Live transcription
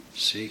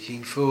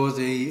Seeking for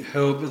the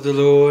help of the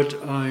Lord,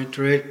 I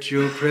direct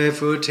your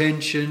prayerful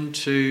attention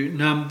to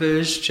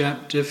Numbers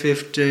chapter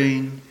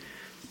 15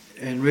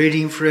 and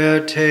reading for our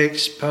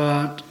text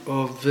part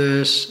of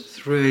verse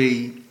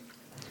 3.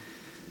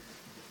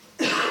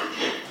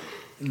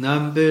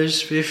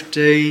 Numbers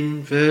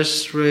 15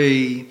 verse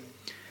 3.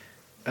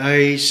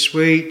 A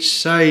sweet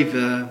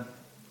savour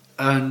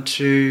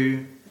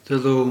unto the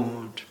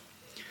Lord.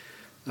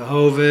 The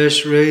whole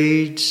verse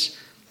reads,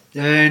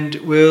 "And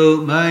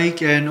will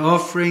make an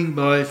offering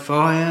by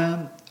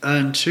fire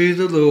unto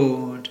the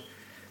Lord,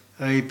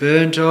 a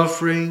burnt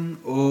offering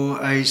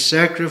or a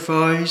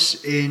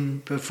sacrifice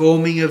in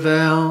performing a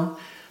vow,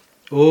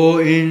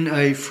 or in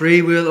a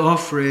freewill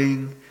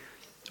offering,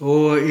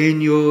 or in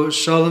your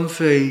solemn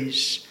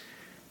feast,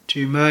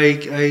 to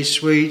make a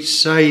sweet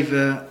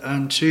savour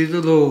unto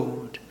the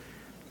Lord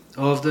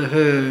of the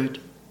herd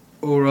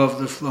or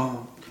of the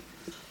flock."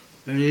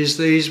 It is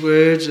these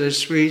words, a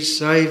sweet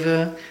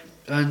savour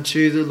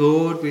unto the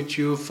Lord, which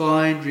you'll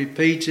find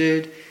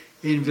repeated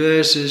in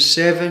verses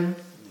 7,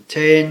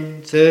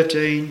 10,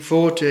 13,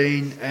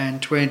 14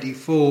 and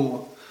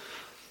 24.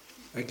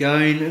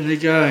 Again and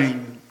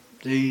again,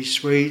 the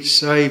sweet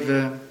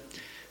savour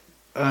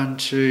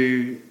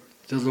unto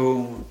the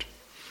Lord.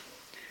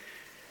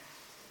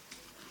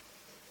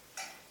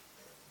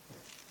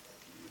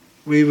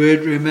 We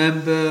would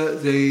remember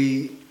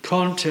the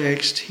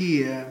context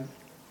here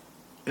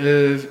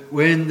of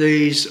when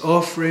these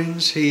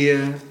offerings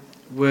here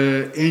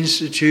were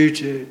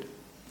instituted.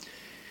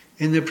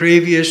 In the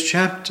previous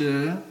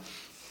chapter,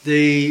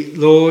 the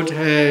Lord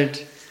had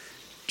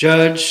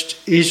judged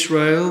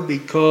Israel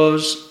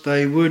because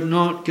they would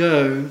not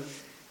go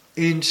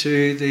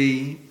into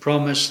the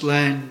promised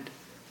land.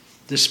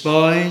 The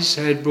spies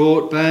had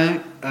brought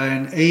back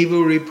an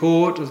evil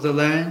report of the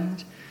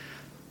land.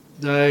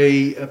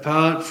 They,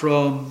 apart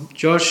from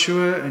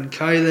Joshua and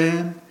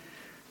Caleb,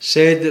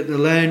 said that the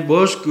land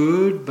was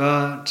good,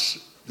 but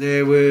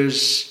there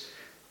was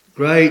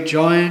great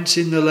giants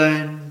in the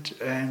land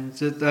and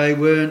that they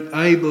weren't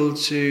able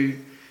to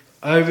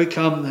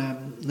overcome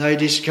them. They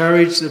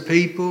discouraged the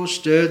people,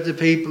 stirred the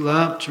people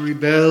up to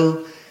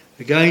rebel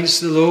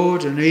against the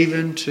Lord, and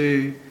even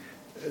to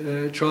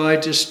try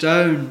to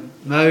stone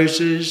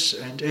Moses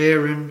and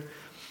Aaron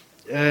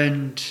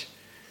and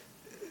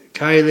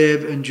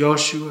Caleb and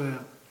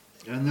Joshua.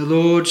 And the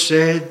Lord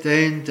said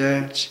then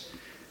that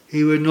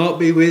he would not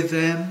be with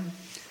them,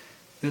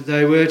 that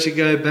they were to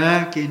go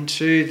back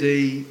into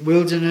the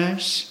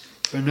wilderness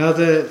for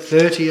another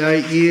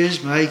 38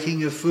 years,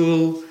 making a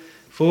full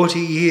 40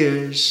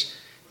 years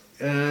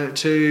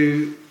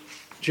to,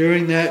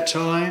 during that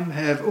time,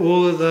 have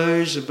all of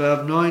those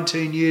above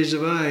 19 years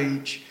of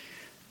age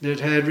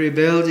that had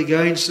rebelled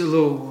against the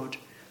Lord,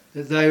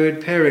 that they would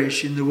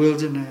perish in the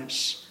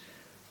wilderness.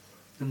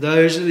 And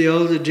those of the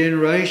older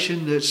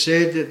generation that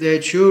said that their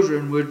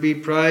children would be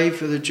prey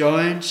for the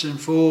giants and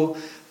for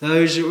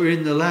those that were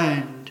in the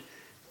land,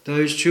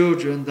 those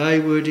children, they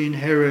would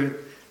inherit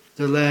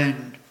the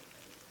land.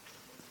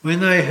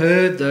 When they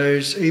heard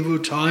those evil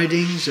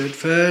tidings, at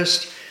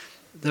first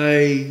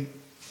they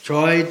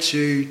tried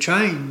to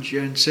change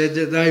and said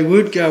that they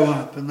would go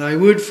up and they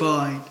would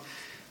fight.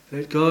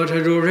 But God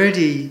had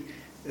already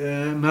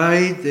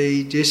made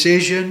the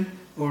decision,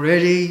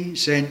 already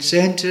sent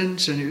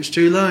sentence, and it was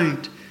too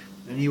late.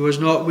 And he was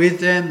not with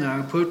them. They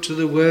were put to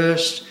the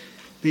worst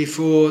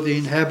before the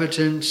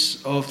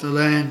inhabitants of the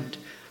land.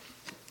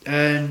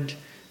 And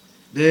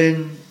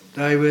then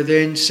they were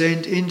then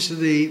sent into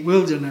the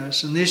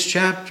wilderness. And this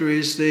chapter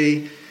is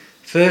the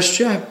first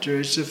chapter.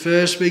 It's the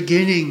first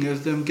beginning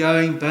of them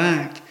going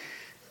back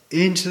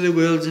into the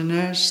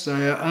wilderness.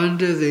 They are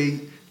under the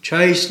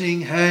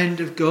chastening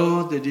hand of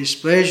God, the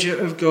displeasure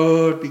of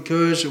God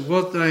because of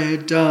what they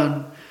had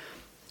done.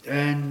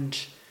 And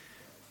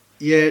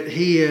yet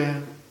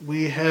here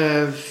we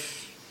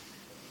have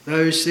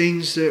those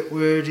things that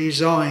were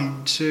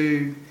designed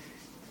to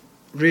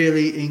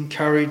really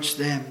encourage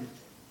them.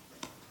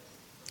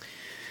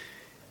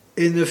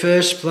 In the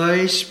first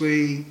place,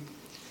 we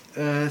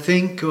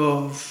think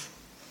of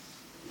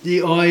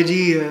the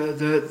idea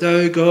that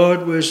though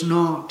God was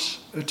not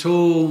at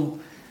all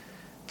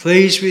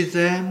pleased with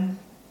them,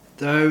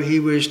 though he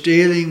was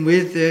dealing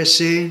with their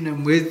sin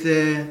and with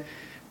their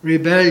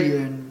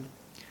rebellion,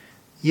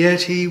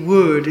 yet he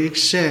would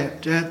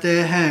accept at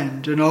their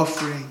hand an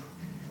offering,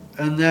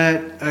 and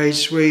that a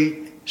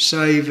sweet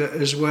savour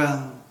as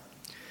well.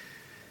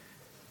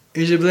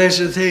 It's a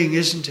blessed thing,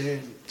 isn't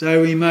it?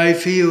 Though we may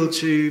feel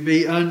to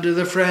be under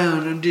the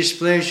frown and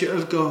displeasure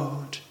of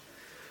God,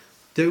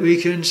 that we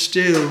can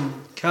still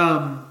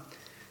come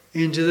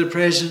into the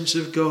presence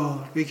of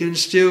God. We can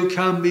still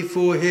come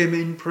before him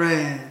in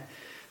prayer.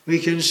 We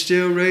can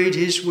still read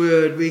his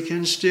word. We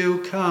can still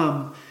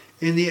come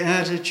in the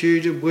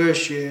attitude of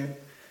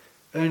worship.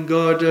 And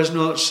God does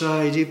not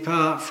say,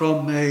 "Depart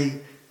from me.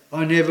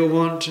 I never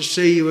want to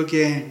see you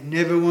again.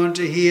 Never want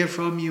to hear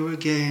from you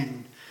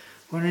again."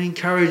 What an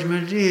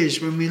encouragement it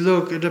is when we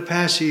look at a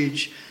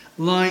passage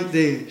like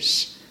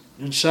this.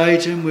 And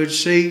Satan would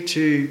seek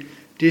to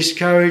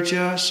discourage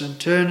us and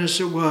turn us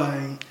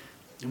away.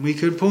 And we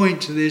could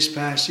point to this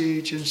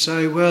passage and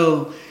say,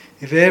 well,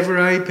 if ever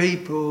a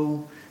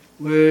people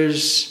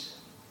was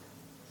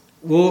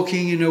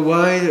walking in a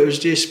way that was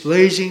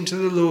displeasing to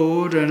the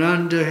Lord and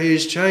under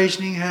his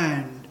chastening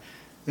hand,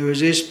 there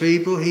was this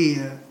people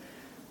here.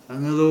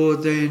 And the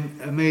Lord then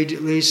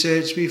immediately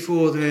sets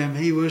before them,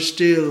 he will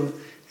still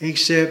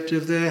accept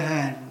of their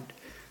hand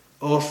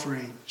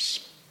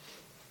offerings.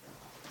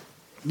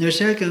 The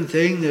second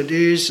thing that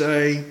is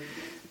a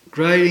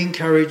great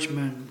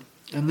encouragement,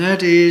 and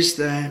that is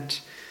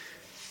that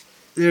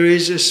there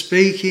is a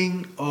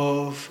speaking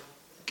of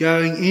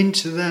going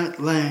into that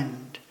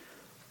land.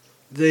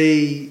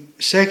 The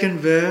second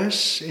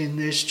verse in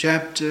this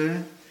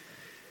chapter,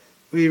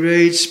 we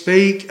read,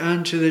 "Speak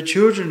unto the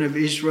children of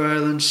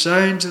Israel, and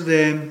say unto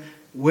them,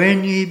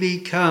 when ye be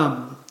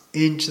come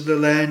into the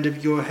land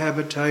of your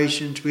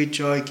habitations,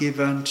 which I give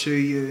unto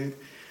you."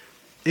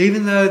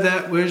 Even though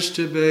that was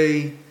to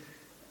be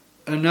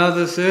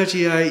another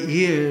 38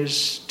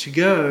 years to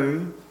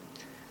go,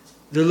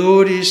 the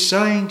Lord is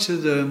saying to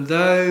them,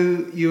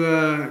 though you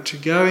are to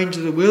go into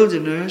the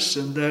wilderness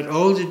and that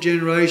older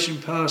generation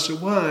pass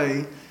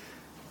away,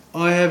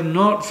 I have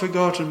not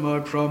forgotten my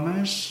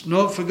promise,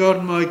 not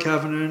forgotten my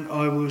covenant.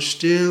 I will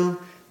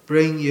still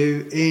bring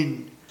you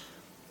in.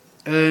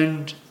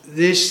 And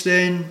this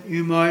then,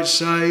 you might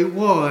say,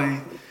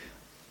 why?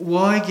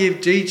 Why give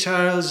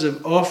details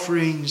of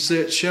offerings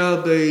that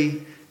shall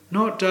be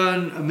not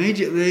done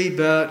immediately,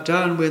 but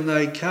done when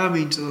they come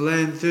into the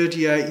land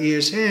 38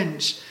 years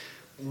hence?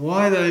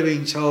 Why are they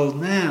being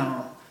told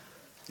now?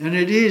 And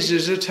it is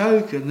as a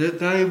token that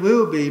they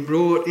will be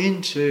brought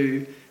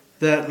into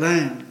that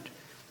land.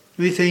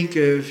 We think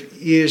of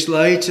years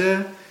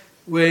later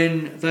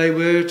when they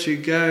were to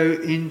go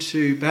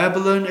into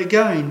Babylon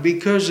again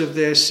because of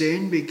their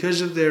sin,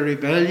 because of their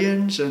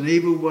rebellions and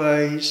evil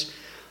ways.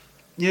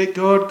 Yet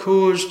God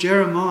caused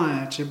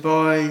Jeremiah to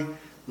buy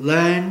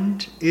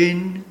land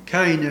in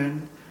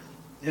Canaan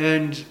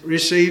and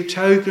receive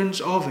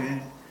tokens of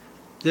it,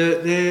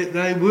 that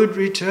they would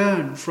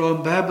return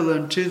from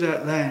Babylon to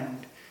that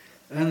land,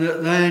 and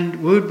that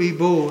land would be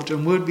bought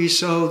and would be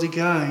sold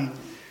again.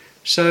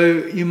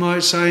 So you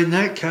might say in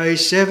that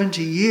case,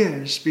 70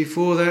 years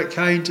before that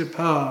came to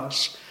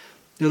pass,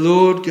 the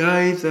Lord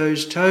gave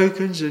those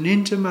tokens and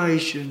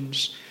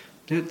intimations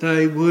that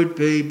they would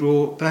be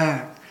brought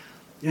back.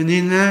 And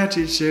in that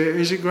it's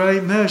a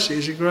great mercy,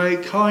 it's a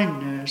great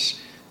kindness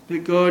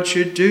that God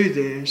should do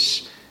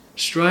this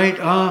straight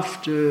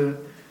after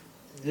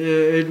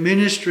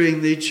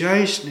administering the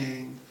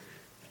chastening,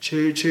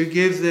 to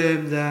give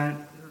them that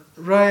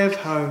ray of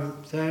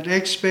hope, that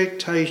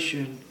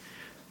expectation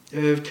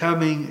of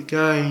coming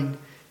again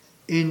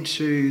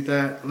into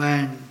that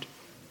land.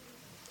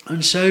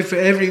 And so for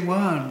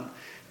everyone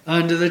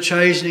under the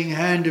chastening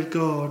hand of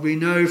God, we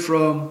know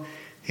from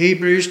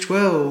Hebrews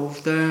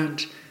 12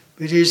 that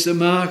it is the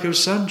mark of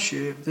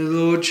sonship. The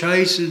Lord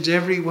chastens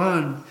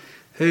everyone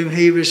whom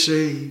he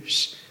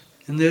receives,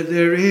 and that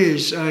there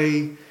is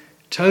a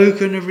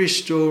token of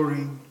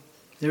restoring.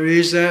 There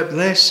is that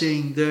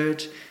blessing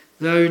that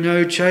though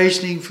no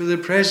chastening for the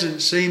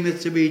present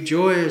seemeth to be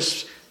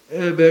joyous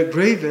but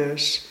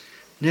grievous,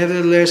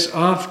 nevertheless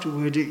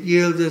afterward it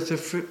yieldeth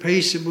the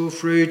peaceable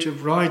fruit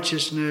of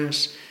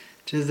righteousness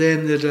to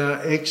them that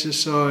are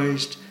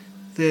exercised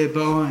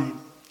thereby.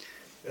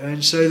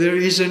 And so there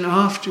is an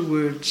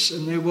afterwards,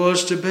 and there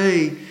was to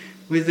be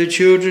with the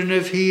children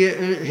of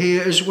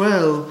here as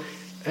well,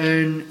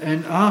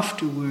 and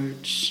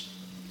afterwards.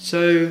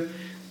 So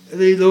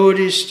the Lord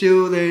is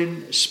still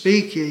then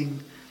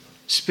speaking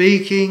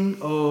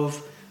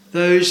of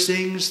those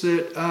things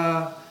that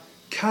are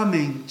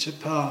coming to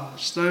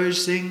pass,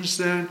 those things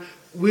that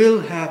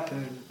will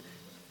happen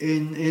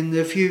in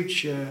the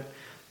future.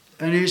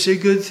 And it's a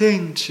good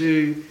thing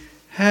to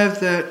have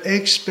that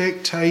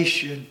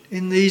expectation.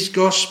 In these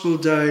gospel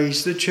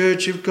days, the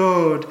Church of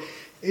God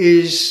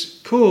is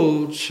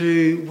called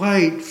to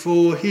wait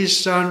for his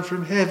Son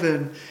from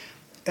heaven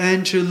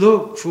and to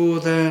look for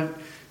that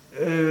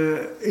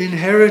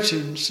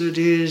inheritance that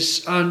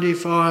is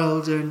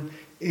undefiled and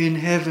in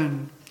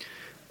heaven.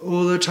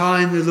 All the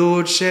time the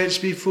Lord sets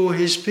before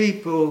his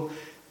people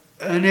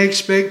an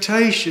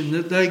expectation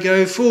that they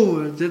go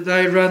forward, that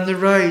they run the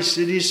race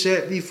that is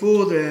set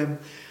before them.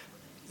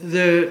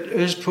 That,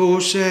 as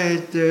Paul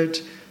said,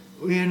 that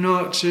we are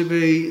not to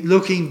be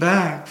looking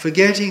back,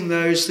 forgetting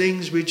those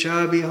things which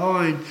are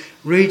behind,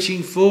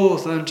 reaching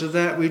forth unto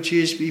that which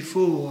is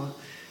before.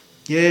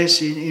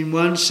 Yes, in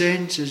one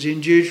sense, as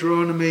in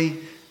Deuteronomy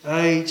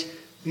 8,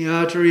 we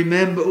are to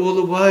remember all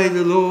the way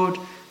the Lord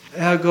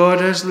our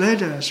God has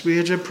led us. We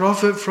are to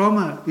profit from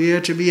it. We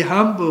are to be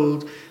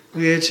humbled.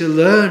 We are to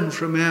learn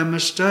from our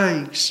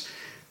mistakes.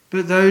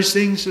 But those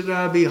things that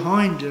are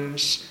behind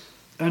us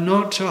are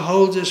not to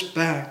hold us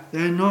back.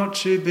 They're not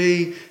to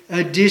be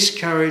a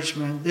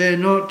discouragement. They're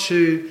not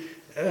to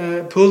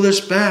pull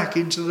us back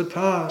into the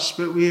past.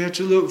 But we are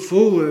to look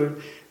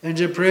forward and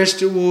to press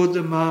toward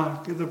the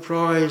mark of the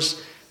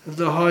prize of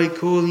the high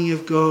calling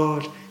of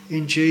God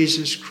in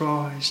Jesus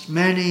Christ.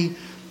 Many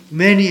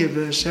of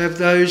us have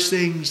those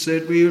things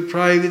that we would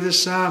pray with the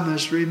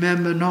psalmist,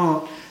 remember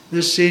not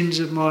the sins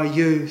of my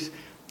youth,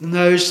 and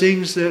those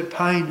things that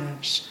pain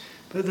us.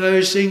 But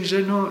those things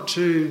are not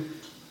to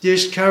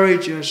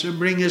discourage us and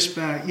bring us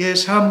back.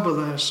 Yes, humble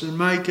us and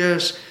make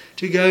us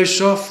to go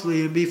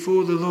softly and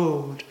before the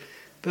Lord,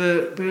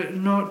 but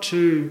not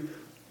to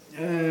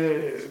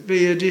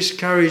be a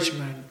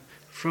discouragement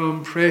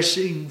from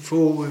pressing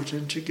forward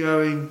and to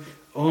going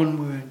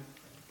onward.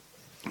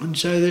 And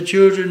so the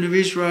children of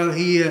Israel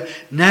here,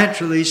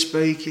 naturally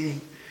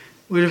speaking,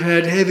 would have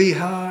had heavy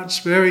hearts,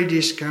 very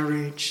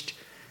discouraged,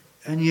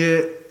 and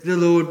yet the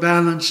Lord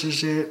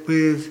balances it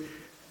with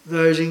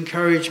those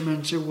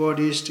encouragements of what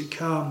is to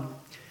come.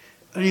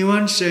 And in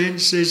one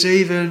sense, there's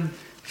even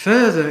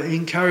further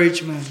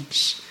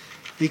encouragements,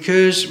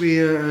 because we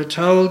are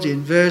told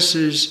in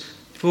verses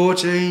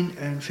 14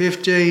 and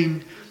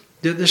 15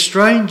 that the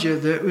stranger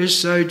that was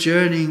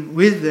sojourning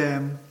with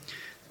them,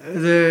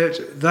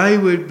 that they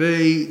would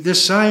be the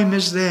same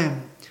as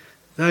them.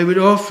 They would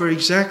offer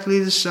exactly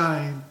the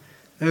same.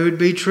 They would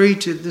be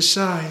treated the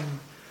same.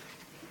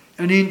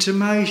 An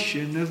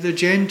intimation of the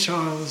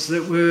Gentiles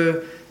that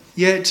were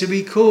yet to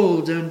be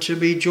called and to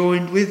be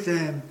joined with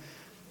them.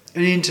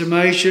 An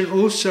intimation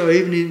also,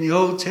 even in the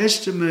Old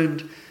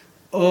Testament,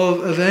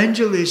 of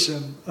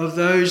evangelism, of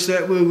those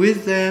that were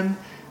with them,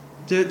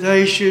 that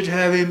they should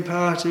have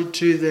imparted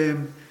to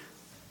them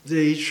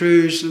the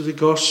truths of the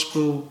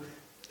gospel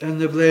and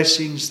the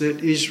blessings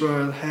that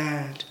Israel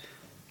had.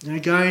 And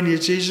again,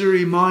 it is a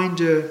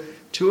reminder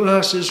to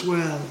us as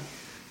well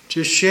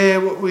to share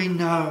what we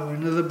know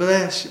and of the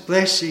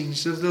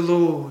blessings of the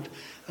Lord,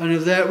 and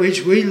of that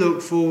which we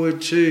look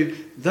forward to,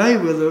 they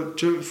will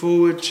look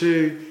forward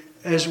to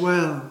as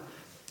well.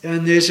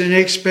 And there's an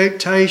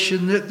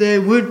expectation that there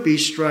would be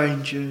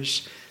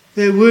strangers,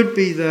 there would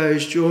be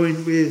those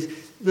joined with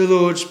the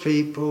Lord's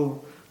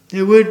people,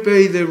 there would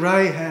be the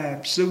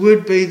Rahabs, there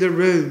would be the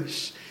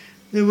Ruths,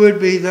 there would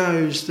be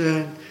those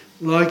that,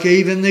 like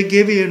even the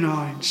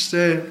Gibeonites,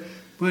 that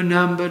were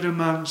numbered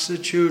amongst the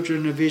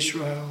children of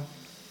Israel.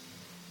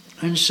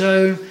 And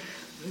so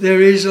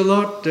there is a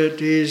lot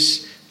that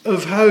is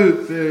of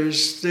hope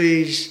as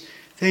these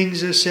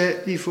things are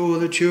set before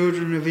the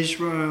children of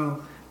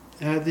Israel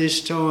at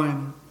this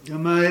time.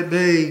 And may it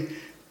be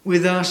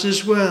with us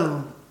as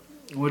well.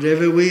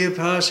 Whatever we are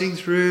passing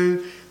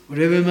through,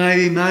 whatever may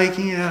be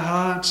making our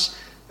hearts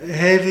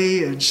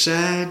heavy and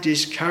sad,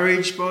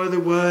 discouraged by the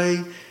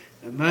way,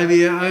 and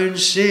maybe our own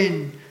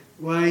sin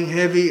weighing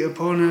heavy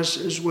upon us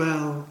as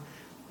well,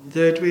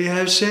 that we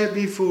have set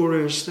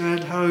before us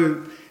that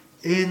hope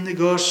in the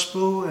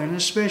gospel, and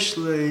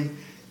especially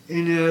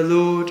in our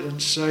Lord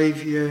and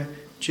Saviour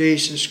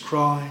Jesus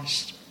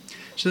Christ.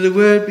 So the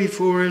word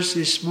before us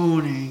this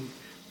morning,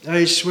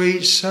 a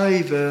sweet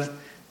savour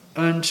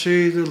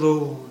unto the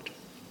Lord.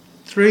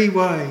 3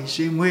 ways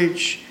in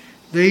which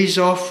these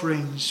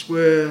offerings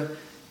were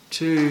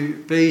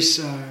to be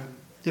so.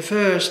 The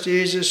first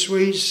is a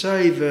sweet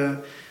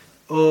savour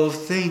of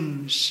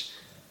things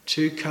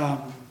to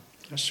come.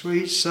 A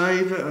sweet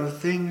savour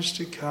of things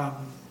to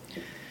come.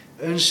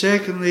 And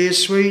secondly, a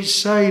sweet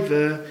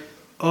savour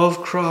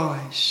of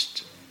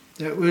Christ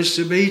that was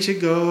to be to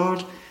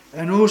God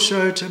and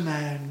also to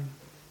man.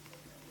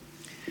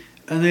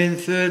 And then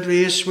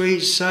thirdly, a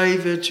sweet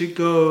savour to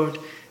God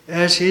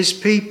as his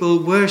people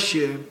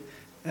worship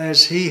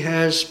as he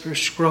has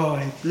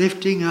prescribed,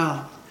 lifting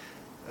up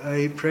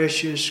a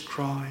precious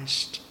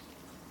Christ.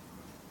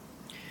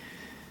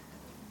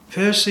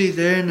 Firstly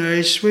then,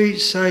 a sweet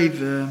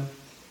savour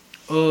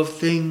of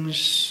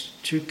things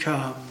to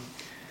come.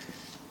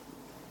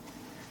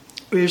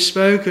 We've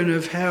spoken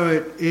of how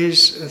it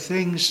is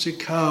things to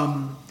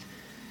come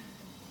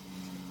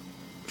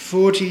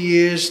 40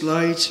 years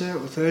later,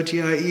 or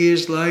 38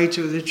 years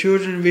later, the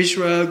children of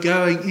Israel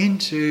going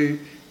into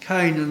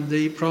Canaan,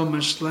 the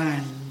promised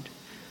land.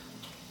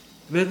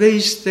 But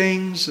these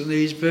things and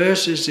these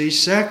verses, these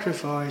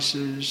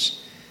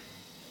sacrifices,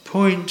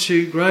 point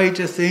to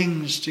greater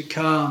things to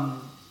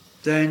come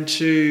than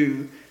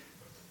to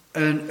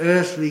an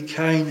earthly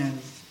Canaan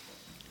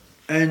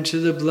and to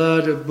the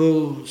blood of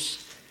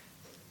bulls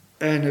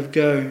and of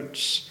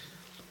goats.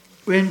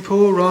 When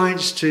Paul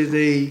writes to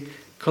the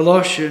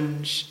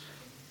Colossians,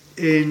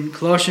 in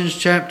Colossians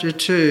chapter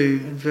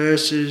 2 and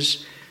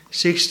verses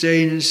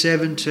 16 and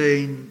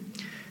 17,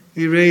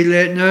 we read,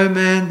 "Let no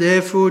man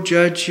therefore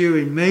judge you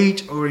in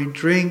meat or in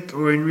drink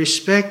or in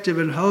respect of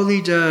an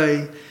holy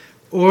day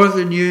or of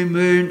the new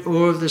moon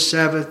or of the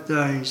Sabbath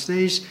days."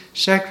 These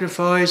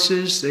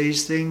sacrifices,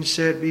 these things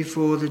set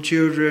before the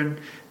children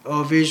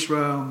of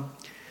Israel,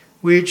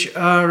 which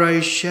are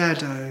a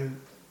shadow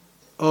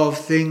of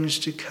things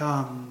to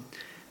come,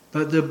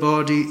 but the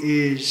body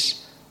is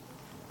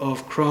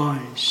of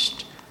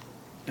Christ.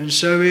 And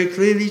so we're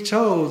clearly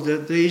told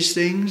that these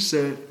things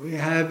that we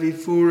have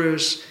before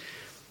us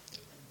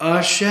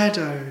are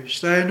shadows.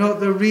 They are not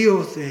the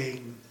real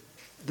thing.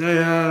 They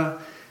are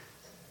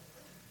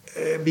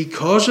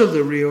because of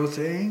the real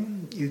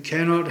thing, you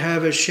cannot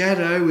have a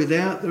shadow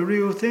without the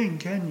real thing,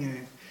 can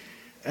you?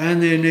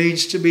 And there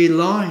needs to be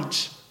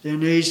light. There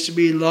needs to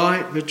be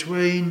light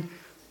between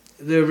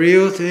the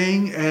real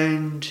thing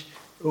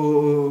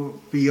or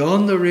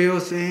beyond the real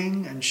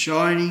thing and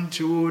shining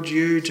towards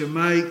you to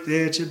make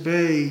there to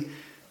be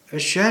a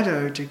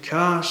shadow, to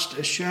cast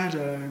a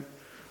shadow.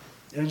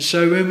 And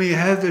so when we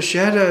have the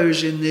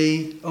shadows in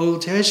the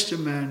Old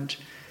Testament,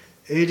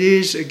 it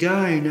is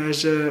again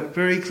as a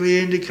very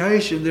clear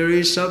indication there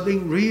is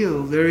something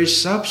real, there is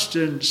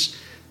substance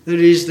that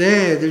is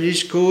there, that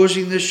is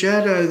causing the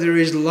shadow, there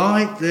is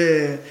light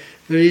there,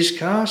 that is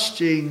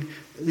casting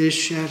this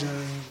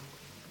shadow.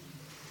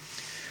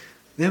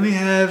 Then we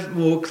have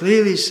more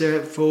clearly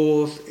set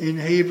forth in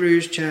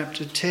Hebrews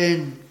chapter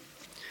 10,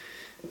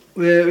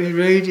 where we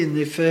read in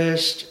the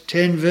first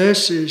 10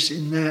 verses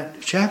in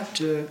that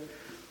chapter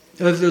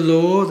of the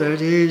law,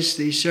 that is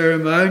the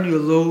ceremonial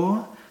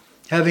law,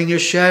 having a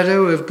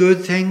shadow of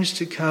good things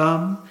to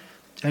come,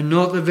 and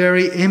not the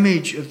very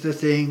image of the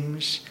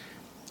things,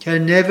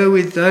 can never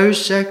with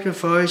those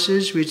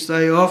sacrifices which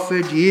they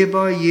offered year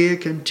by year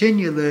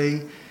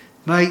continually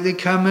make the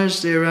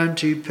comers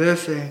thereunto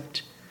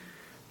perfect.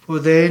 For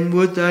then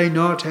would they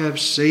not have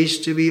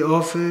ceased to be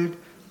offered,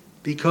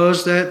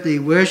 because that the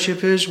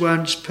worshippers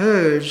once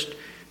purged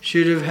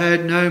should have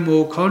had no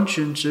more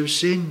conscience of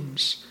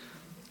sins.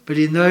 But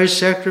in those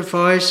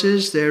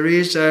sacrifices there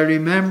is a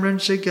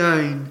remembrance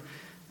again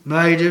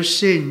made of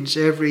sins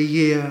every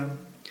year.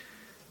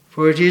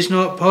 For it is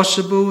not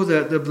possible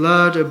that the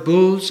blood of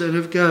bulls and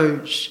of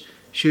goats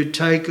should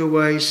take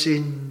away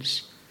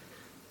sins.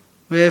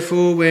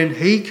 Wherefore when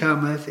he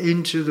cometh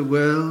into the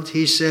world,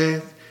 he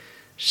saith,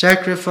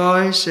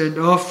 Sacrifice and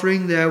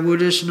offering thou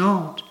wouldest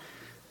not,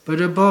 but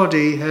a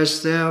body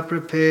hast thou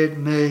prepared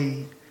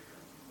me.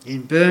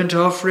 In burnt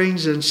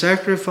offerings and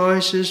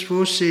sacrifices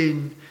for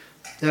sin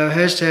thou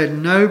hast had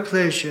no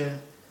pleasure.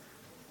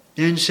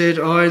 Then said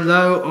I,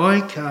 Lo,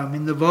 I come.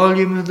 In the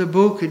volume of the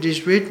book it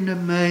is written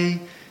of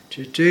me,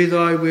 to do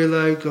thy will,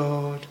 O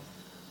God.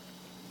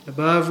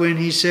 Above, when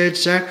he said,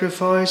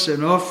 Sacrifice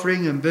and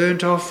offering and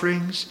burnt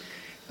offerings,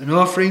 an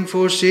offering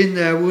for sin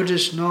thou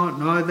wouldest not,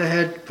 neither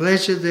had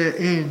pleasure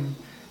therein,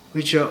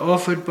 which are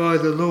offered by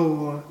the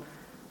law.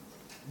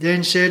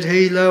 Then said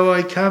he, Lo,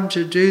 I come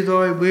to do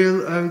thy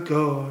will, O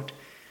God.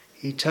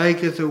 He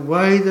taketh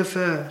away the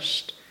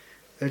first,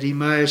 that he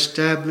may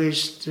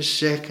establish the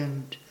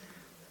second,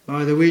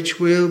 by the which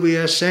will we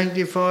are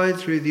sanctified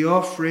through the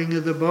offering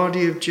of the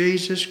body of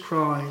Jesus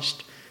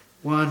Christ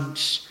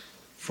once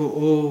for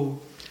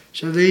all.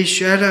 So these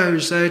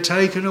shadows, they are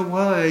taken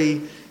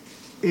away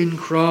in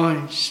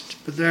Christ,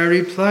 but they are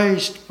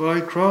replaced by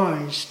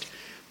Christ.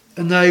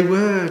 And they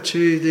were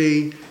to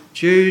the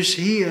Jews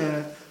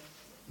here,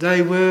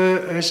 they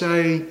were as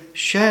a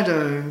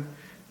shadow,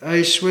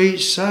 a sweet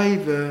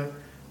savour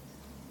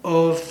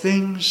of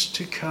things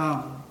to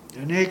come,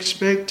 an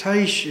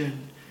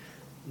expectation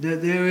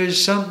that there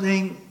is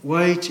something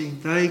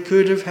waiting. They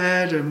could have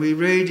had, and we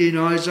read in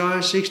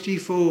Isaiah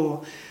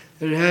 64,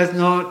 that it hath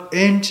not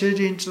entered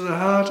into the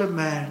heart of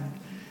man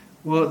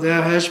what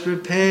thou hast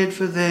prepared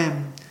for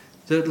them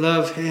that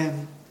love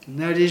him. And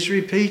that is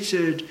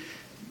repeated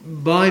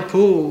by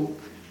Paul,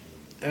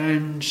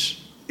 and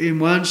in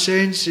one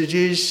sense it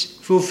is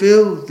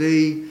fulfilled.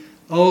 The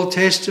Old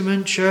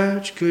Testament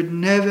church could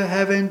never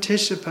have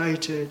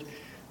anticipated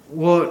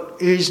what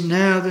is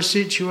now the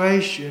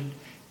situation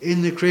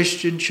in the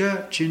Christian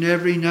church, in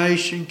every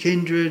nation,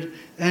 kindred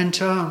and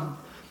tongue.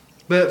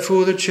 But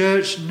for the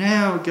church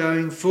now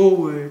going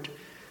forward,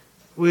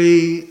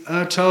 we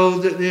are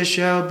told that there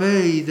shall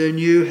be the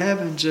new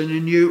heavens and a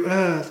new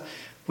earth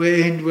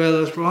wherein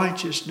dwelleth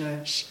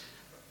righteousness.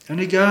 And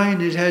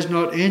again, it has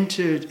not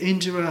entered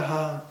into our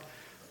heart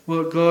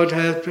what God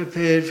hath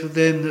prepared for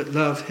them that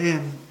love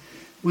him.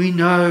 We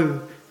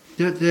know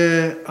that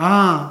there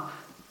are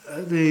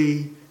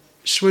the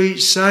sweet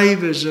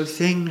savours of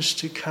things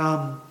to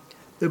come,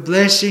 the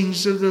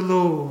blessings of the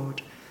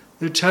Lord,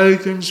 the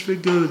tokens for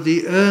good,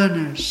 the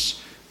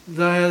earnests.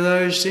 They are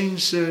those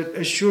things that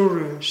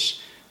assure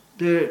us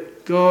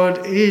that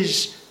God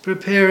is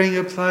preparing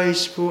a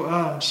place for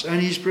us,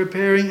 and he's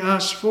preparing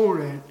us for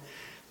it,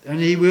 and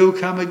he will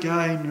come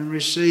again and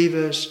receive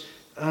us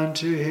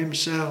unto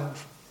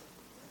himself.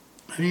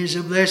 And it is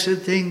a blessed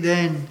thing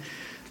then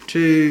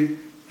to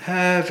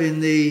have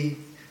in the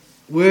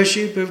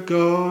worship of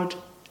God,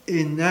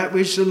 in that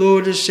which the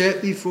Lord has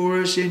set before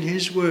us in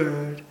his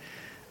word,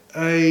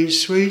 a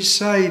sweet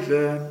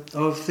savour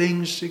of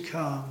things to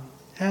come.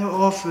 How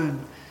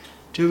often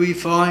do we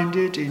find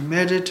it in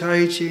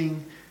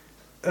meditating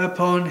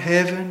upon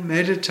heaven,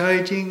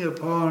 meditating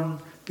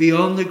upon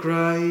beyond the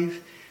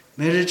grave,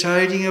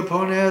 meditating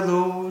upon our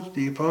Lord?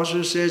 The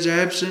apostle says,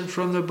 absent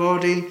from the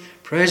body,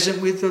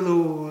 present with the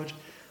Lord.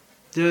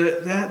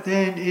 That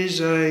then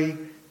is a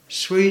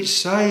sweet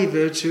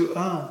savour to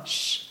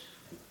us.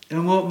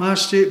 And what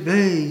must it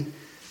be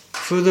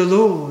for the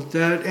Lord,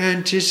 that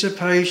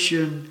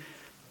anticipation?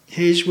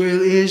 His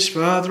will is,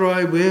 Father,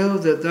 I will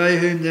that they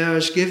whom thou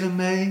hast given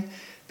me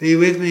Be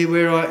with me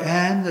where I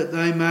am, that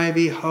they may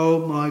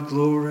behold my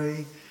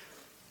glory.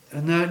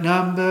 And that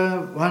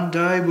number one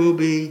day will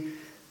be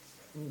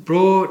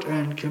brought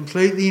and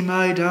completely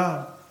made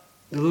up.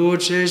 The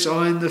Lord says,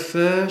 I am the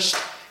first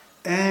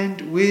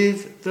and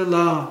with the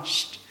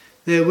last.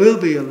 There will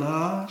be a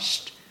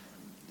last,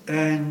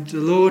 and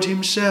the Lord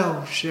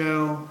himself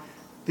shall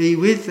be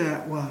with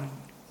that one,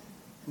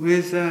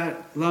 with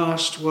that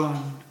last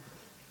one.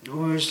 I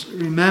always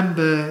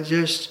remember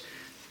just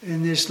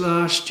in this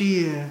last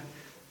year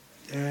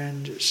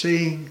and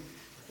seeing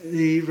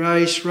the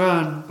race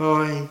run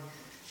by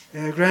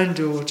our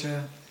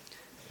granddaughter,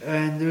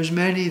 and there was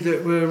many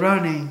that were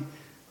running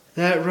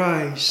that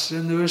race,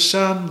 and there were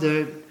some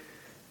that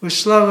were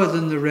slower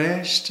than the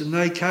rest, and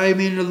they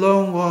came in a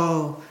long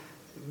while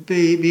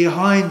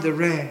behind the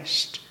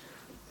rest.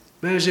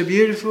 But it was a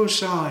beautiful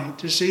sight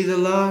to see the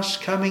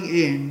last coming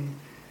in,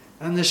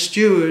 and the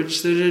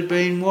stewards that had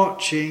been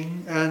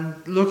watching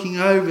and looking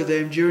over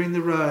them during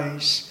the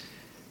race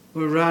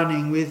were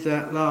running with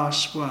that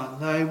last one.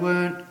 They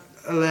weren't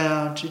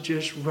allowed to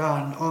just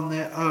run on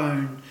their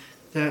own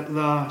that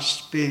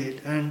last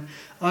bit. And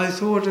I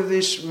thought of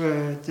this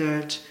word,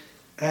 that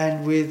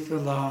and with the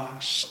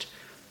last.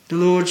 The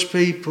Lord's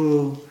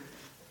people,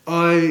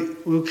 I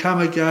will come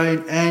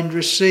again and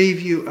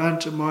receive you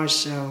unto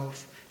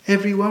myself,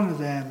 every one of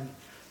them.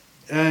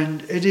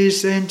 And it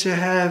is then to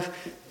have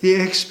the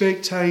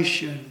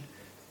expectation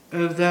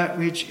of that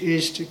which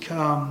is to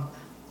come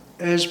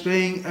as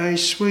being a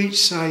sweet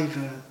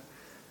savour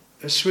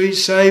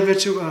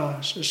to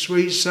us, a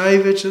sweet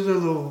savour to the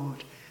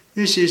Lord.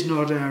 This is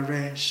not our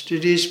rest,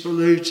 it is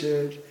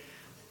polluted,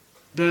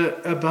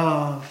 but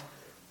above,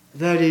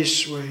 that is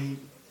sweet.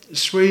 A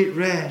sweet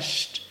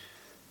rest,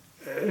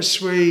 a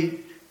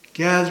sweet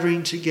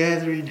gathering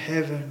together in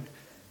heaven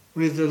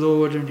with the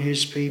Lord and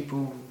his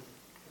people.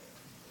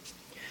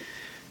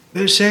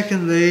 But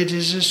secondly, it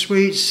is a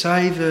sweet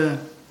savour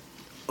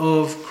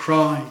of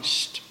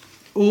Christ.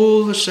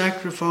 All the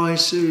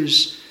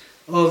sacrifices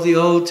of the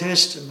Old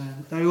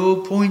Testament, they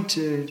all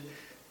pointed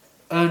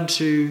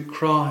unto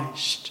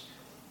Christ.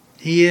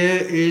 Here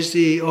is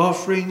the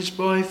offerings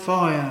by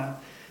fire,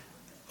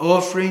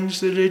 offerings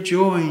that are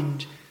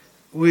joined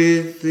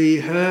with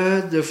the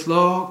herd, the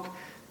flock,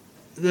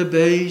 the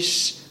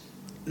beasts,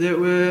 that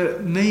were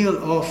meal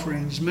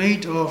offerings,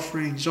 meat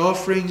offerings,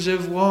 offerings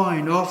of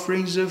wine,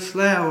 offerings of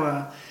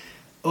flour,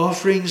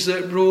 offerings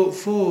that brought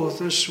forth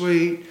a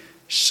sweet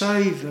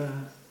savour.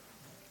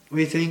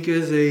 We think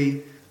of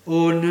the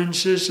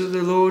ordinances of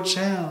the Lord's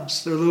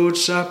house, the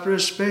Lord's Supper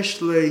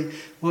especially,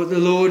 what the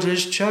Lord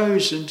has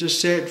chosen to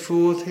set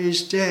forth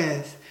his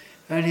death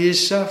and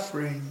his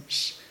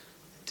sufferings,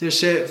 to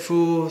set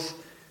forth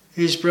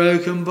his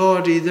broken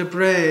body, the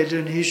bread,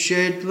 and his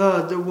shed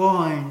blood, the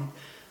wine.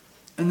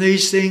 And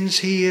these things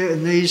here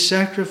and these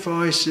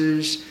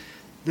sacrifices,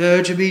 they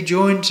are to be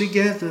joined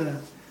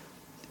together.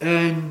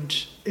 And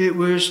it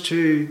was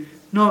to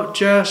not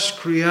just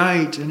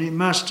create, and it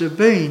must have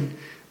been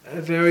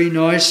a very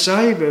nice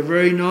savour, a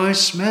very nice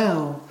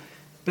smell,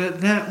 but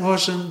that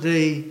wasn't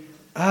the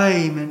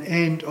aim and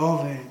end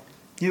of it.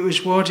 It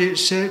was what it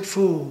set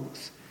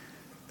forth.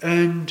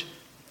 And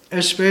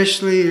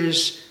especially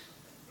as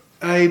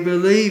a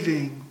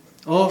believing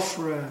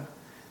offerer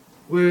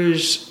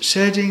was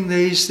setting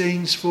these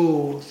things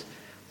forth,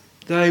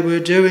 they were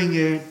doing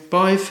it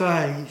by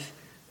faith,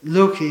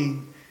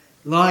 looking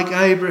like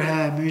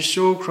Abraham, who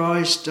saw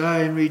Christ's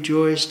day and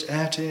rejoiced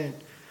at it,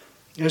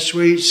 a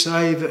sweet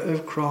savour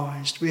of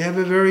Christ. We have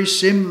a very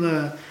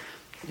similar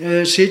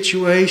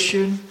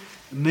situation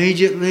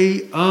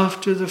immediately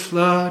after the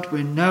flood,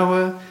 when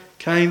Noah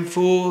came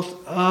forth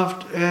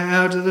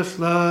out of the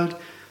flood.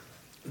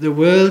 The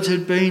world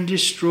had been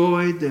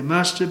destroyed. There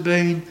must have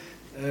been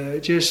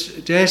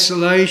just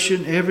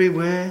desolation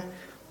everywhere,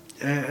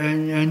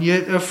 and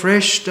yet a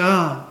fresh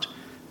start.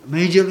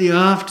 Immediately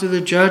after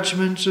the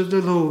judgments of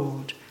the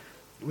Lord,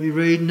 we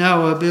read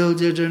Noah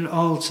builded an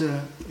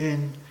altar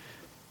in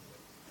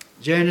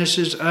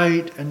Genesis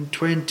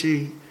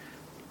 8:20.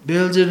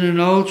 Builded an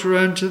altar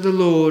unto the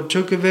Lord,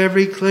 took of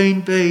every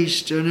clean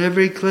beast and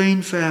every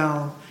clean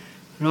fowl,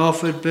 and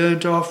offered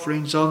burnt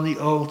offerings on the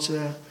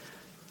altar.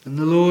 And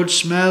the Lord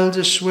smelled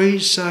a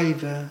sweet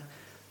savour.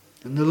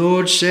 And the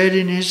Lord said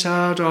in his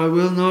heart, I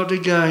will not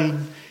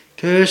again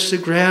curse the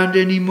ground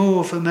any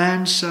more for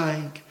man's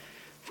sake.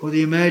 For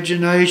the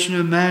imagination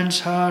of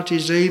man's heart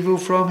is evil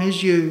from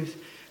his youth,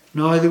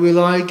 neither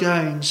will I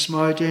again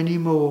smite any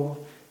more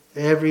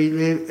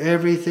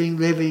everything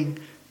living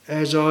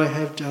as I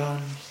have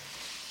done.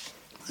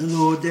 The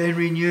Lord then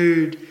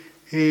renewed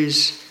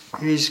his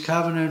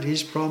covenant,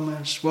 his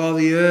promise. While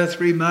the earth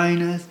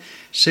remaineth,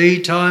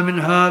 seed time and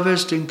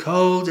harvest, and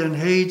cold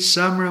and heat,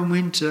 summer and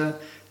winter,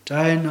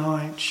 day and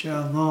night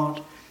shall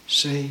not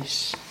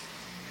cease.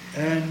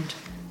 And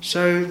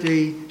so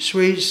the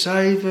sweet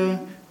savour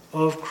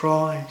of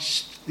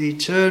Christ, the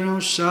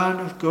eternal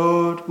Son of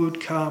God, would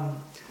come,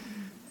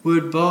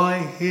 would by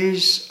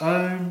his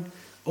own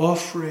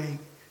offering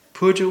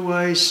put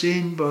away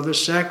sin by the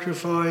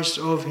sacrifice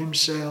of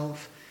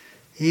himself,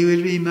 He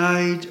would be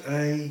made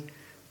an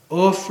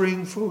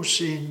offering for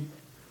sin.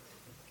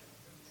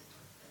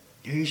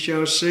 He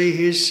shall see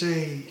his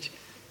seed.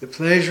 The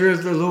pleasure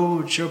of the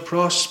Lord shall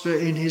prosper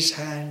in his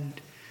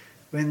hand,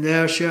 when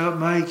thou shalt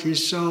make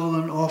his soul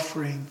an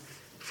offering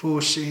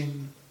for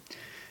sin.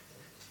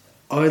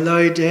 I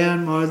lay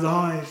down my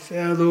life,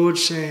 our Lord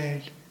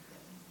said.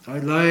 I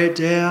lay it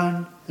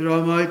down that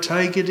I might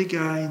take it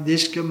again.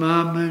 This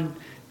commandment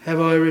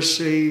have I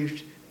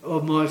received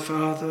of my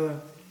Father.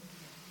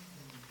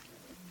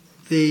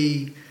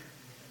 The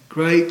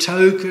great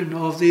token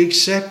of the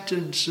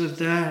acceptance of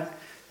that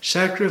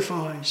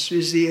sacrifice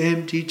is the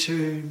empty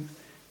tomb,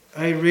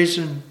 a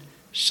risen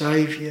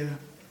Saviour.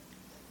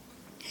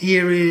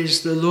 Here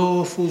is the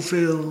law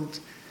fulfilled.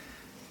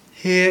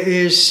 Here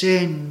is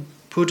sin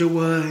put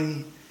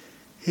away.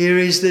 Here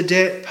is the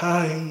debt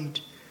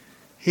paid.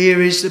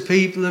 Here is the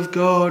people of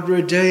God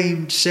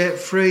redeemed, set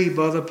free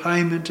by the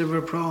payment of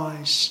a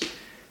price.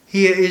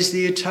 Here is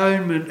the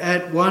atonement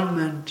at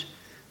one-ment.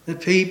 The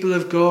people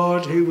of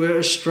God who were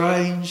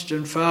estranged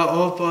and far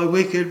off by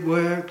wicked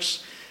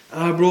works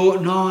are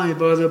brought nigh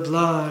by the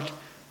blood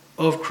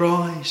of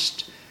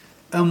Christ.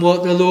 And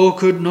what the law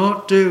could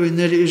not do, in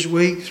that it is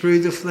weak through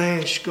the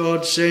flesh,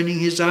 God sending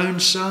his own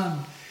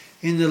Son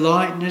in the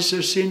likeness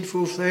of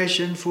sinful flesh,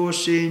 and for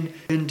sin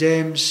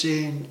condemns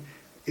sin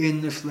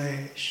in the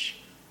flesh.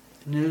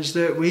 And it is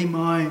that we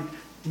might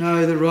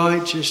know the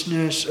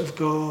righteousness of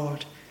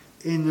God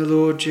in the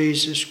Lord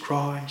Jesus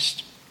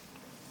Christ.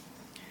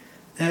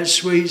 That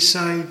sweet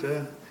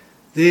savour,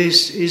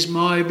 this is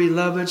my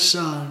beloved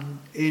Son,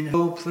 in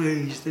whom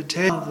pleased, the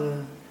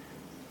tender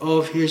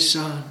of his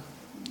Son.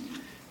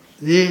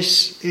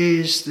 This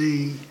is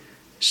the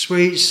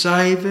sweet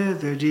savour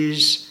that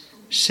is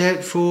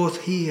set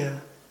forth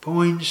here,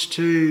 points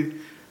to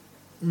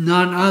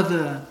none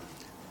other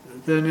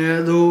than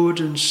our Lord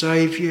and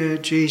Saviour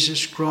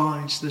Jesus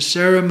Christ. The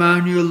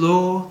ceremonial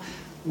law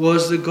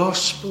was the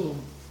gospel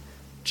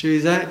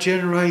to that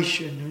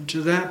generation and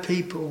to that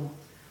people.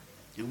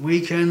 And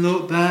we can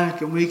look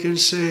back and we can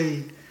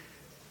see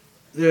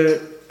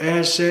that,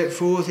 as set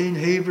forth in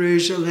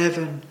Hebrews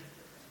 11,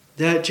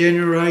 that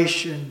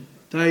generation,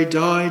 they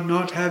died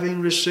not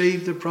having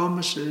received the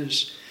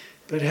promises,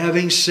 but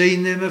having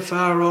seen them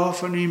afar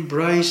off and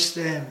embraced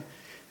them,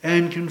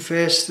 and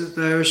confessed that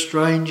they were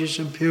strangers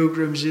and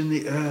pilgrims in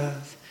the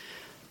earth.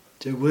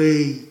 Do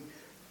we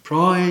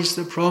prize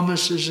the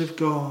promises of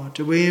God?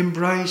 Do we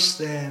embrace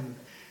them?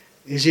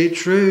 Is it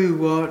true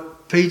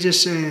what Peter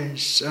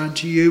says,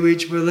 unto you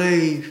which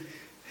believe,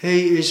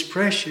 he is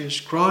precious,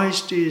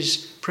 Christ is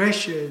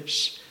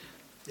precious,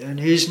 and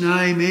his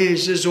name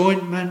is as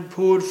ointment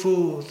poured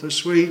forth, a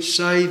sweet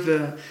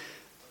savour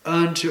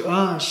unto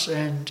us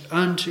and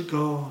unto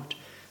God.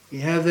 We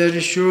have that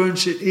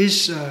assurance it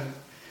is so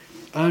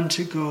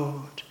unto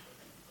God.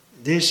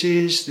 This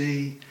is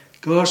the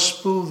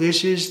gospel,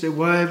 this is the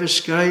way of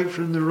escape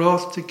from the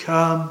wrath to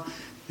come,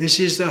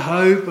 this is the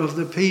hope of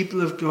the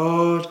people of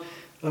God,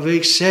 of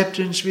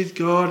acceptance with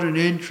God and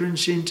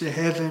entrance into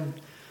heaven.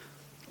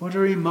 What a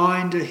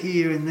reminder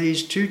here in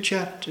these two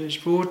chapters,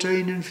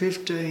 14 and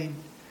 15.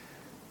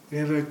 We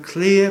have a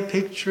clear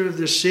picture of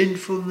the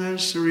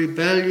sinfulness, the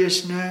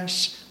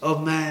rebelliousness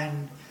of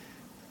man,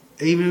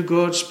 even of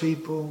God's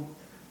people.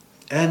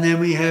 And then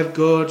we have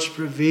God's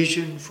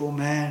provision for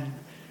man.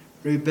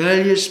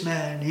 Rebellious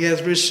man, he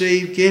hath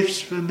received gifts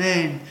for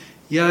men,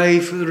 yea,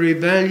 for the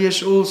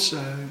rebellious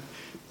also,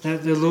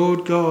 that the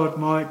Lord God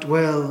might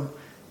dwell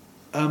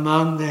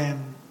among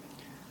them.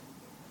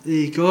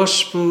 The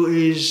gospel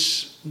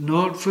is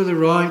not for the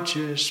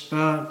righteous,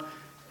 but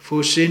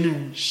for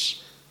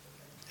sinners.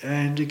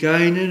 And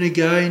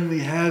again we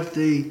have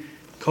the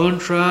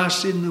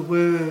contrast in the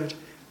word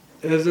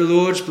of the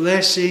Lord's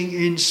blessing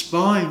in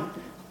spite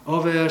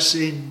of our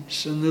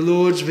sins, and the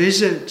Lord's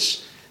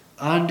visits,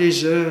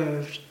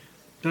 undeserved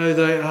though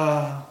they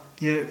are,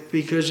 yet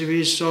because of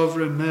his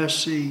sovereign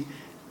mercy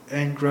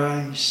and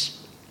grace.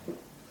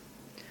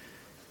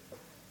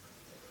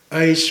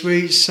 A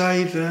sweet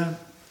savour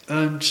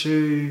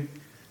unto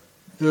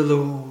the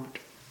Lord.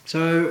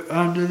 So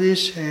under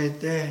this head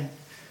then,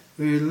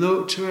 we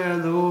look to our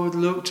Lord,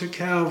 look to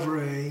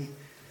Calvary,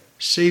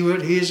 see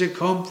what he has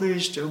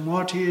accomplished and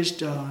what he has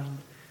done,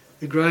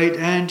 the great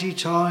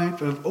antitype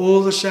of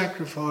all the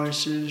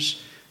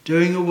sacrifices,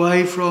 doing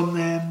away from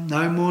them,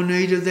 no more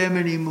need of them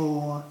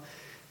anymore,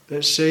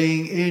 but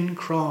seeing in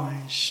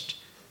Christ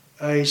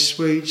a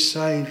sweet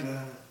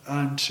savour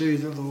unto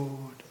the Lord.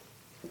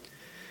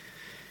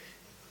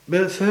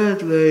 But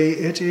thirdly,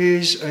 it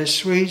is a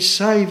sweet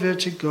savour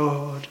to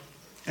God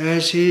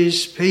as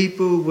his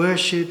people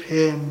worship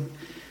him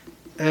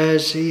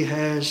as he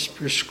has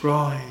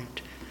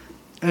prescribed,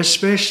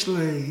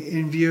 especially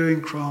in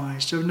viewing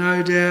Christ. I've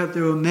no doubt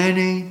there were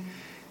many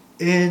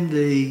in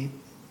the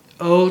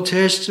Old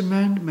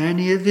Testament,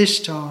 many at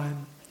this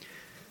time,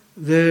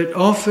 that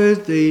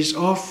offered these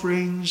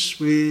offerings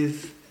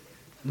with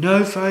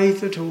no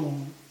faith at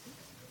all.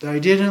 They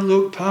didn't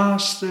look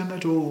past them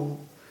at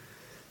all.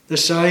 The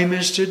same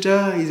as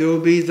today, there will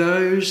be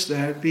those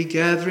that be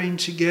gathering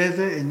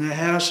together in the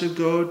house of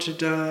God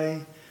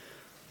today,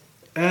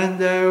 and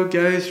they'll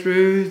go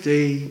through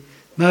the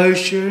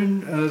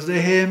motion of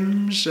the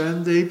hymns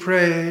and the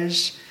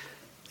prayers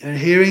and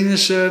hearing the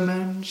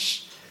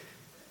sermons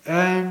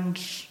and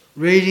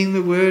reading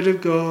the Word of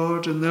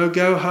God, and they'll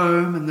go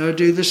home and they'll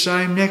do the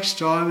same next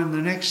time and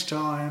the next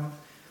time.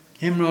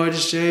 Hymn writer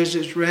says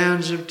it's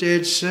rounds of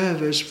dead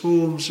service,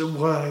 forms and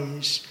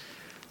ways.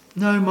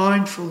 No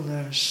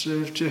mindfulness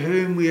of to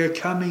whom we are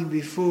coming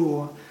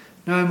before.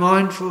 No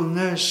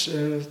mindfulness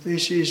of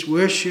this is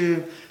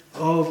worship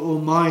of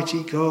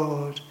Almighty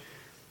God.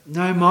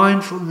 No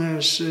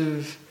mindfulness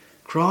of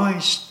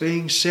Christ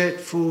being set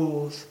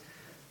forth,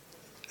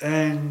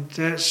 and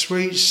that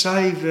sweet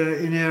savour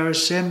in our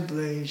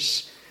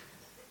assemblies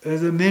of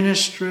the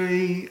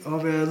ministry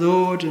of our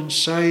Lord and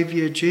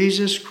Saviour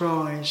Jesus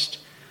Christ,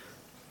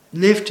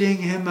 lifting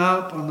him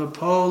up on the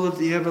pole of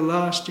the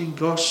everlasting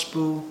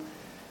gospel,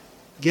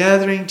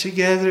 gathering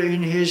together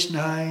in his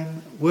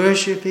name,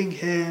 worshipping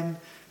him,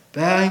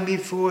 bowing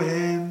before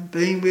him,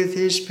 being with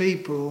his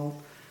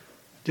people.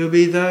 There'll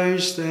be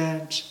those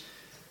that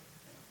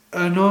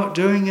are not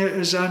doing it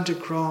as unto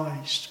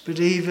Christ, but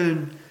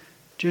even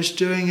just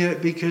doing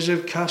it because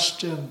of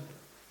custom,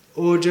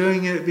 or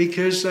doing it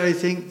because they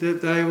think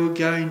that they will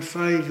gain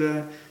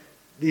favour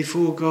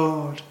before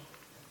God.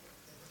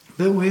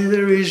 But where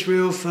there is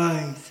real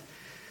faith,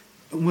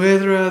 and where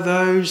there are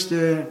those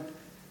that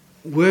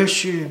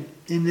worship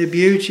in the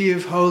beauty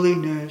of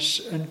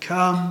holiness and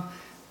come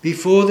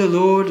before the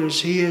Lord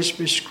as he has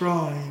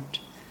prescribed,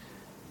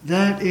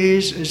 that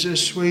is as a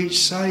sweet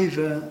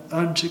savour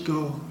unto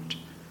God.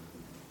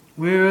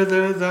 Where are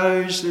there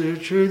those that are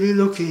truly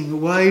looking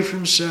away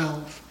from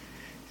self,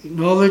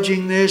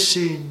 acknowledging their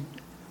sin,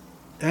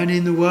 and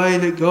in the way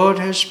that God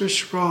has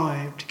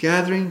prescribed,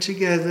 gathering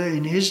together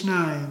in his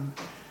name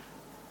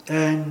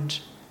and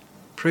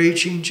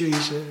preaching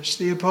Jesus?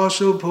 The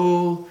Apostle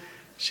Paul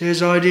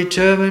says, I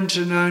determined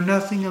to know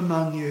nothing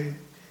among you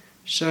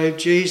save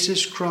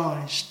Jesus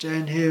Christ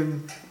and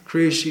him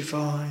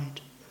crucified.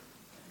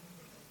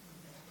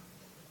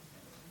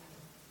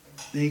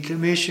 The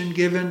commission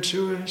given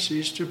to us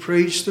is to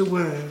preach the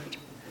word,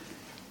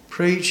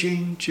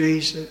 preaching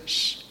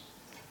Jesus,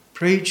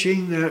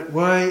 preaching that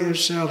way of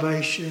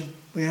salvation.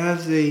 We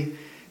have the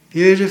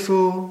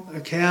beautiful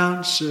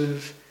accounts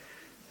of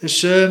the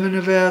sermon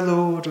of our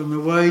Lord on the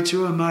way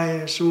to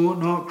Emmaus. Ought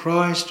not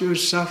Christ to have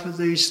suffered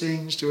these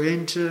things to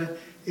enter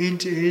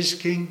into his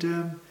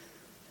kingdom?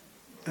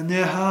 And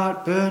their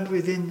heart burned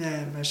within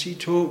them as he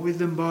talked with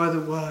them by the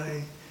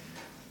way.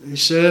 The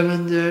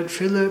sermon that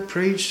Philip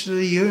preached to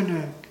the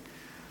eunuch,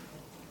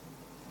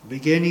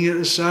 beginning at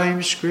the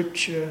same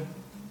scripture,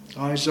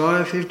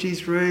 Isaiah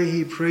 53,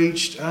 he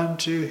preached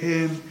unto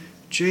him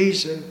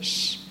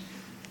Jesus.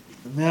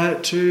 And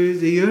that to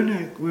the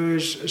eunuch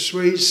was a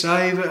sweet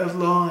savour of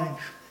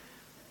life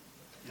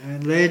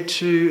and led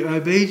to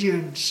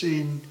obedience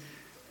in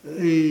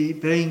the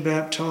being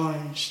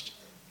baptised.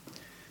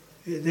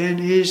 It then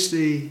is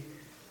the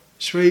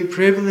sweet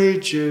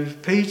privilege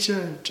of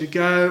Peter to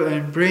go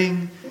and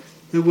bring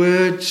the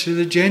word to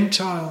the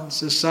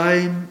Gentiles, the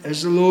same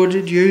as the Lord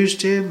had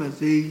used him at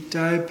the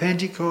day of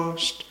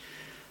Pentecost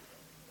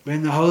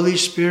when the Holy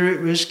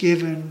Spirit was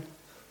given.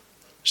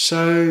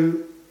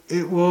 So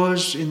it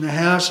was in the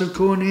house of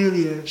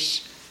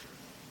Cornelius.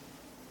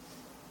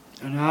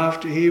 And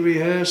after he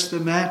rehearsed the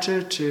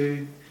matter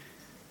to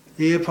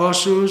the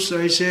apostles,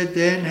 they said,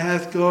 Then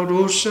hath God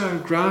also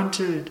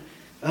granted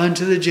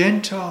unto the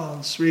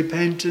Gentiles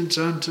repentance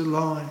unto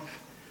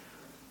life.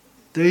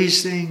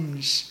 These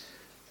things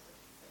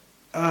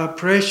are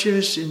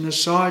precious in the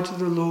sight of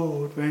the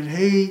Lord. When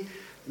he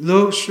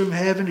looks from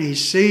heaven, he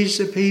sees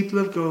the people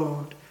of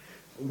God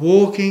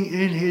walking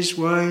in his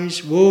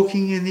ways,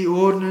 walking in the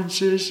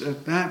ordinances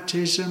of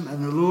baptism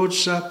and the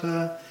Lord's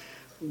Supper,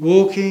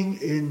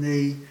 walking in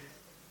the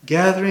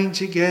gathering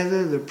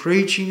together, the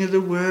preaching of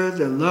the word,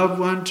 the love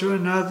one to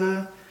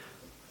another,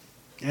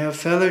 our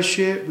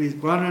fellowship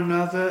with one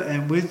another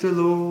and with the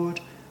Lord.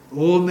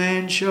 All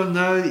men shall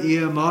know that ye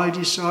are my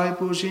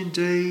disciples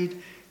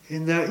indeed,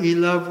 in that ye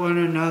love one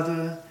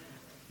another.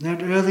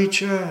 That early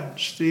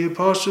church, the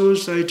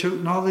apostles, they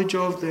took knowledge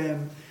of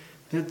them,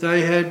 that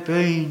they had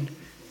been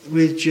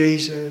with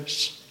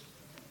Jesus.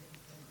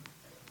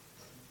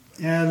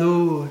 Our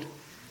Lord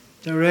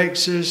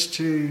directs us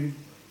to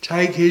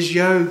take his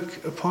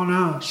yoke upon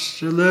us,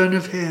 to learn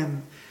of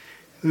him,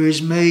 who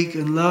is meek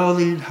and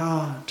lowly in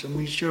heart, and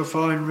we shall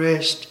find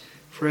rest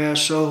for our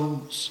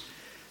souls.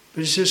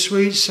 But it's a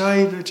sweet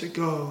savour to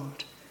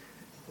God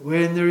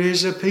when there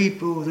is a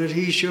people that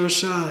he shall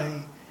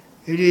say,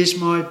 It is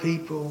my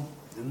people,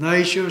 and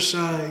they shall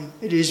say,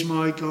 It is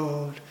my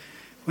God.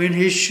 When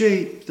his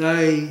sheep,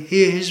 they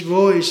hear his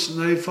voice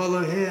and they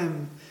follow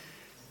him.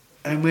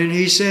 And when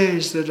he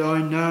says that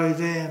I know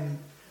them,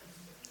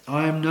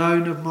 I am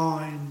known of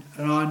mine,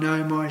 and I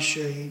know my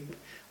sheep.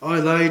 I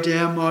lay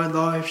down my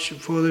life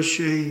for the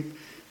sheep.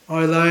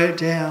 I lay it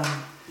down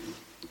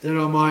that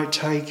I might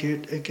take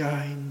it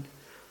again.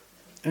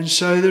 And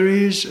so there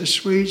is a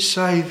sweet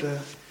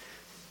savour.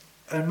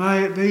 And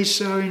may it be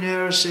so in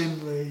our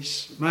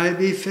assemblies. May it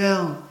be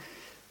felt.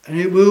 And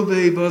it will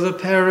be by the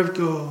power of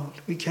God.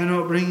 We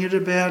cannot bring it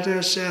about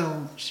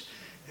ourselves.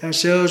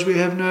 Ourselves we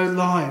have no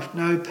life,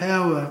 no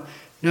power,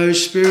 no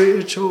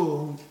spirit at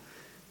all.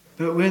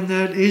 But when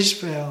that is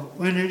felt,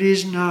 when it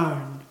is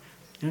known,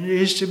 and it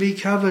is to be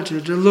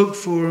coveted, to look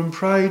for and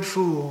prayed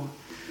for,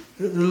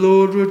 that the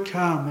Lord would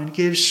come and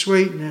give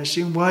sweetness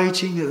in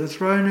waiting at the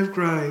throne of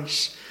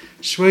grace,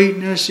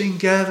 sweetness in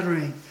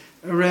gathering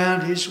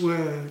around his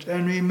word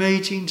and in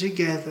meeting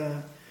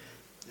together.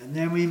 And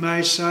then we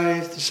may say,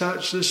 if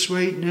such the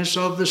sweetness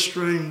of the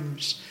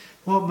streams,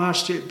 what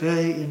must it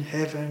be in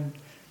heaven?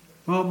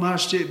 What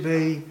must it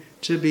be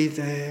to be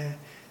there?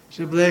 It's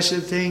a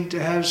blessed thing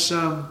to have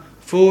some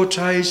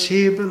foretaste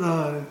here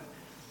below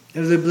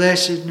of the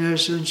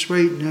blessedness and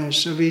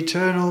sweetness of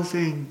eternal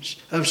things,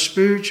 of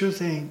spiritual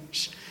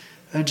things,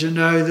 and to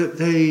know that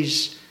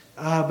these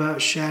are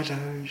but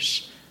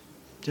shadows,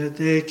 that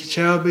there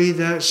shall be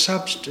that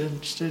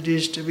substance that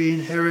is to be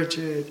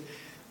inherited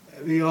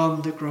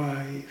beyond the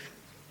grave.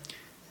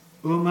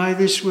 Well, may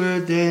this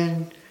word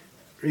then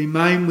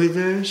remain with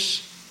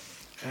us,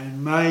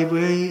 and may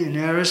we in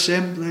our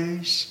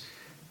assemblies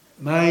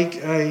make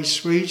a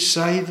sweet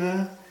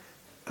savour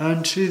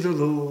unto the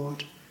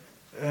Lord,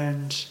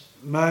 and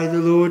may the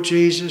Lord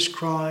Jesus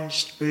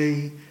Christ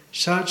be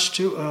such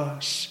to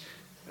us,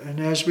 and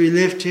as we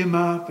lift him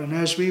up and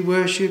as we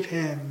worship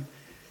him,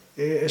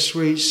 a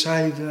sweet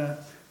savour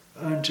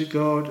unto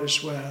God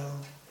as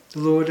well. The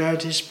Lord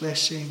add his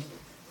blessing.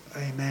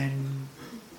 Amen.